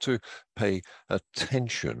have to pay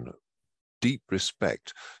attention, deep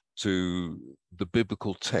respect to the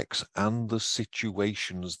biblical text and the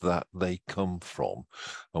situations that they come from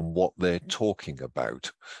and what they're talking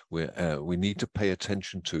about. We need to pay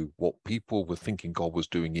attention to what people were thinking God was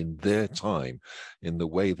doing in their time, in the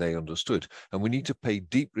way they understood. And we need to pay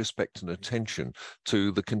deep respect and attention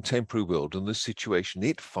to the contemporary world and the situation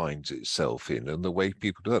it finds itself in and the way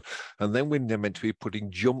people do it. And then we're meant to be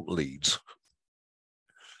putting jump leads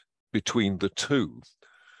between the two.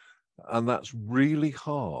 And that's really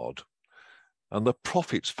hard. And the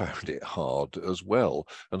prophets found it hard as well.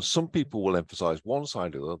 And some people will emphasize one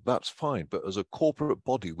side of it, that's fine. But as a corporate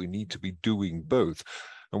body, we need to be doing both.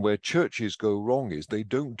 And where churches go wrong is they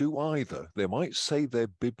don't do either. They might say they're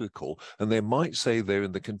biblical and they might say they're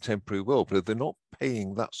in the contemporary world, but if they're not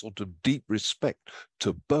paying that sort of deep respect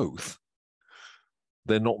to both,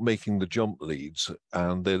 they're not making the jump leads,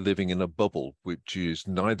 and they're living in a bubble which is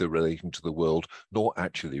neither relating to the world nor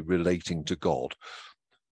actually relating to God.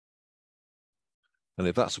 And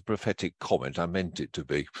if that's a prophetic comment, I meant it to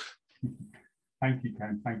be. Thank you,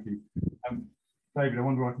 Ken. Thank you. David, I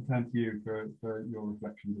wonder if I can turn to you for your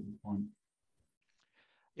reflections at this point.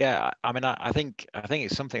 Yeah, I mean, I think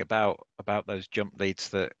it's something about those jump leads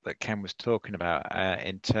that Ken was talking about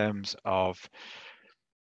in terms of,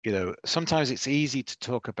 you know, sometimes it's easy to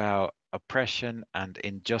talk about oppression and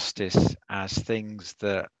injustice as things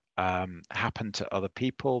that happen to other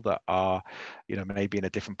people that are, you know, maybe in a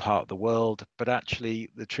different part of the world. But actually,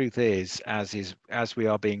 the truth is, as we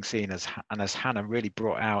are being seen as Hannah really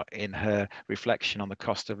brought out in her reflection on the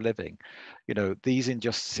cost of living, you know, these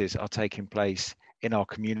injustices are taking place in our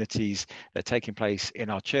communities, they're taking place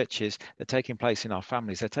in our churches, they're taking place in our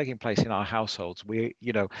families, they're taking place in our households. We,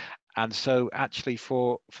 you know, and so actually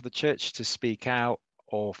for the church to speak out,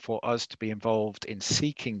 or for us to be involved in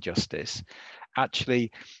seeking justice,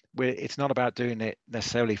 actually it's not about doing it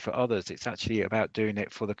necessarily for others, it's actually about doing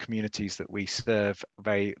it for the communities that we serve,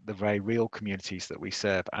 the very real communities that we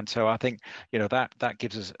serve. And so I think, you know, that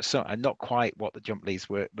gives us some, and not quite what the jump leads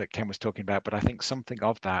were that Ken was talking about, but I think something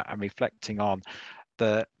of that, and reflecting on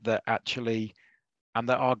the actually, and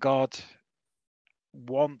that our God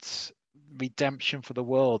wants redemption for the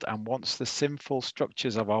world and wants the sinful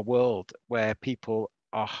structures of our world, where people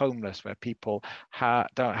are homeless, where people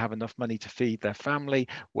don't have enough money to feed their family,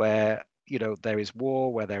 where, you know, there is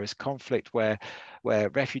war, where there is conflict, where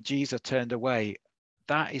refugees are turned away.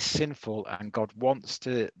 That is sinful, and God wants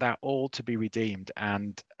that all to be redeemed.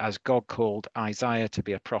 And as God called Isaiah to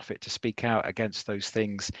be a prophet, to speak out against those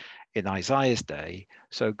things in Isaiah's day,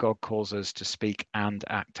 so God calls us to speak and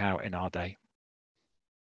act out in our day.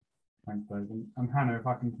 Thanks, David. And Hannah, if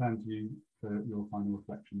I can turn to you for your final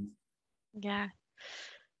reflections. Yeah.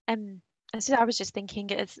 So I was just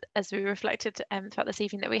thinking as we reflected throughout this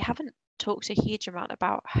evening that we haven't talked a huge amount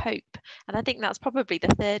about hope, and I think that's probably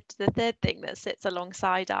the third thing that sits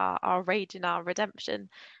alongside our rage and our redemption,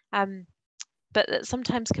 but that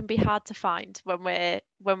sometimes can be hard to find when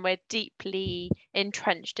we're deeply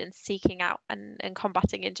entrenched in seeking out and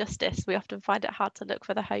combating injustice. We often find it hard to look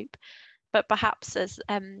for the hope, but perhaps, as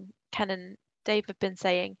Ken and Dave have been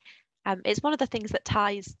saying, it's one of the things that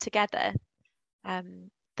ties together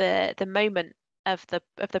the moment of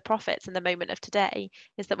the prophets and the moment of today,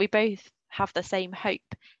 is that we both have the same hope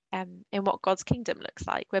in what God's kingdom looks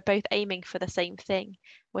like. We're both aiming for the same thing.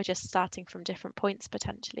 We're just starting from different points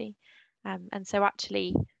potentially. And so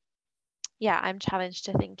actually, yeah, I'm challenged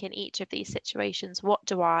to think in each of these situations, what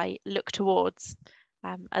do I look towards,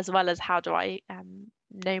 as well as how do I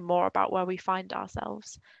know more about where we find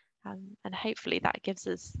ourselves, and hopefully that gives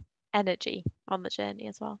us energy on the journey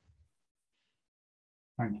as well.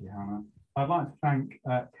 Thank you, Hannah. I'd like to thank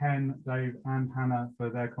Ken, Dave, and Hannah for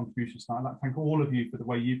their contributions tonight. I'd like to thank all of you for the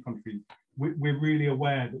way you've contributed. We're really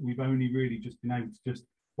aware that we've only really just been able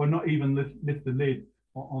to not even lift the lid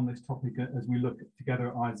on this topic as we look together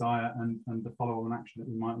at Isaiah and the follow-on action that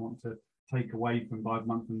we might want to take away from 5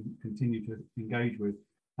 months and continue to engage with.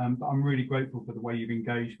 But I'm really grateful for the way you've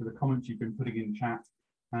engaged, for the comments you've been putting in chat,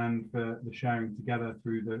 and for the sharing together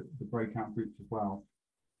through the breakout groups as well.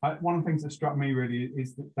 One of the things that struck me really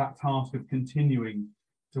is that task of continuing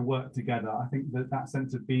to work together. I think that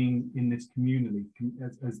sense of being in this community,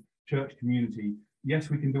 as church community, yes,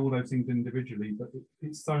 we can do all those things individually, but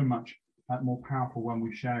it's so much more powerful when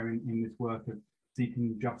we share in this work of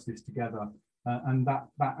seeking justice together. And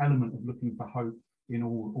that element of looking for hope in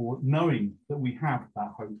all, or knowing that we have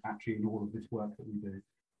that hope actually in all of this work that we do.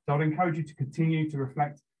 So I'd encourage you to continue to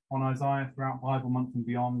reflect on Isaiah throughout Bible Month and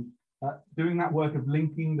beyond, doing that work of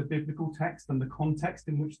linking the biblical text and the context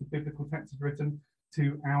in which the biblical text is written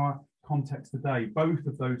to our context today, both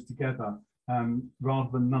of those together, rather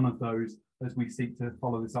than none of those, as we seek to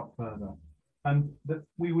follow this up further. And that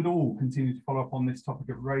we would all continue to follow up on this topic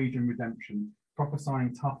of rage and redemption,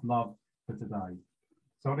 prophesying tough love for today.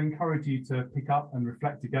 So I'd encourage you to pick up and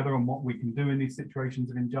reflect together on what we can do in these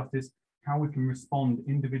situations of injustice, how we can respond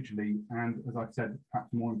individually, and as I've said,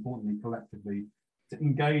 perhaps more importantly, collectively, to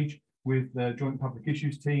engage with the Joint Public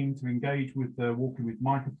Issues team, to engage with the Walking with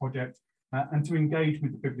Micah project, and to engage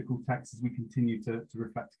with the biblical text as we continue to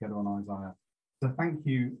reflect together on Isaiah. So thank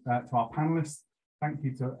you to our panelists. Thank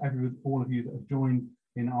you to all of you that have joined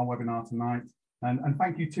in our webinar tonight. And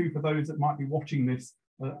thank you too for those that might be watching this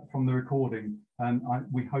from the recording. And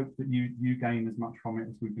we hope that you gain as much from it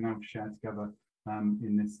as we've been able to share together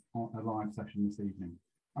in this live session this evening.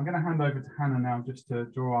 I'm going to hand over to Hannah now just to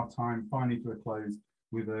draw our time finally to a close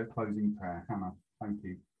with a closing prayer. Hannah, thank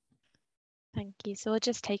you. Thank you. So we'll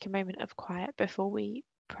just take a moment of quiet before we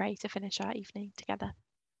pray to finish our evening together.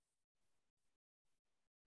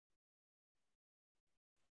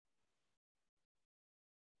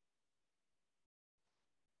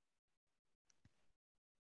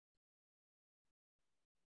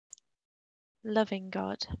 Loving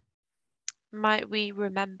God, might we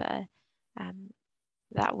remember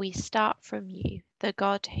that we start from you, the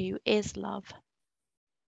God who is love,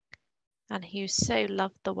 and who so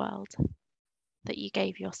loved the world that you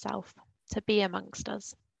gave yourself to be amongst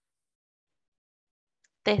us.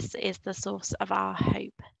 This is the source of our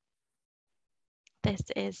hope. This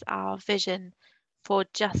is our vision for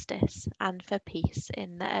justice and for peace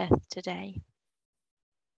in the earth today.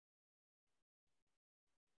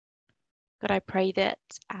 God, I pray that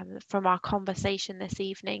from our conversation this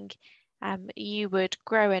evening, you would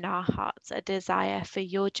grow in our hearts a desire for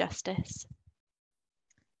your justice,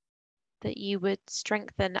 that you would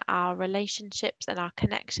strengthen our relationships and our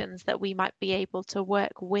connections, that we might be able to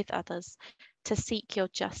work with others to seek your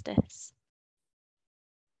justice.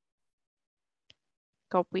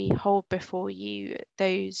 God, we hold before you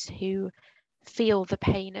those who feel the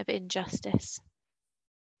pain of injustice,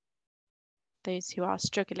 those who are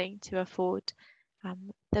struggling to afford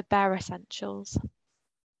the bare essentials,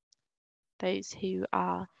 those who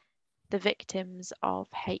are the victims of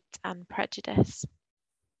hate and prejudice.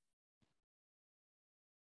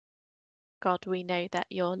 God, we know that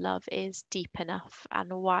your love is deep enough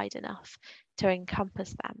and wide enough to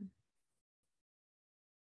encompass them.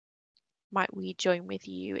 Might we join with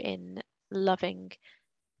you in loving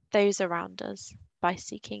those around us by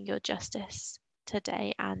seeking your justice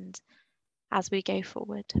today and as we go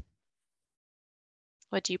forward.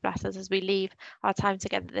 Would you bless us as we leave our time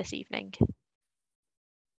together this evening?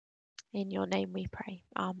 In your name we pray.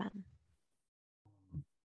 Amen.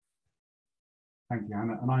 Thank you,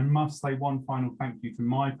 Hannah. And I must say one final thank you to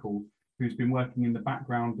Michael, who's been working in the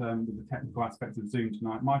background with the technical aspects of Zoom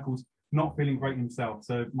tonight. Michael's not feeling great himself.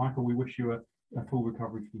 So Michael, we wish you a full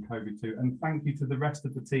recovery from COVID too. And thank you to the rest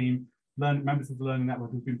of the team, members of the Learning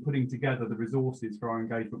Network who've been putting together the resources for our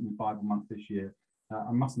engagement with Bible Month this year.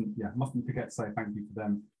 I mustn't forget to say thank you to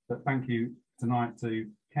them. But thank you tonight to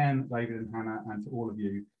Ken, David and Hannah, and to all of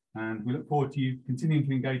you. And we look forward to you continuing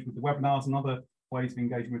to engage with the webinars and other ways of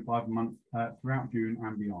engaging with Bible Month throughout June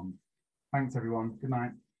and beyond. Thanks everyone. Good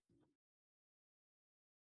night.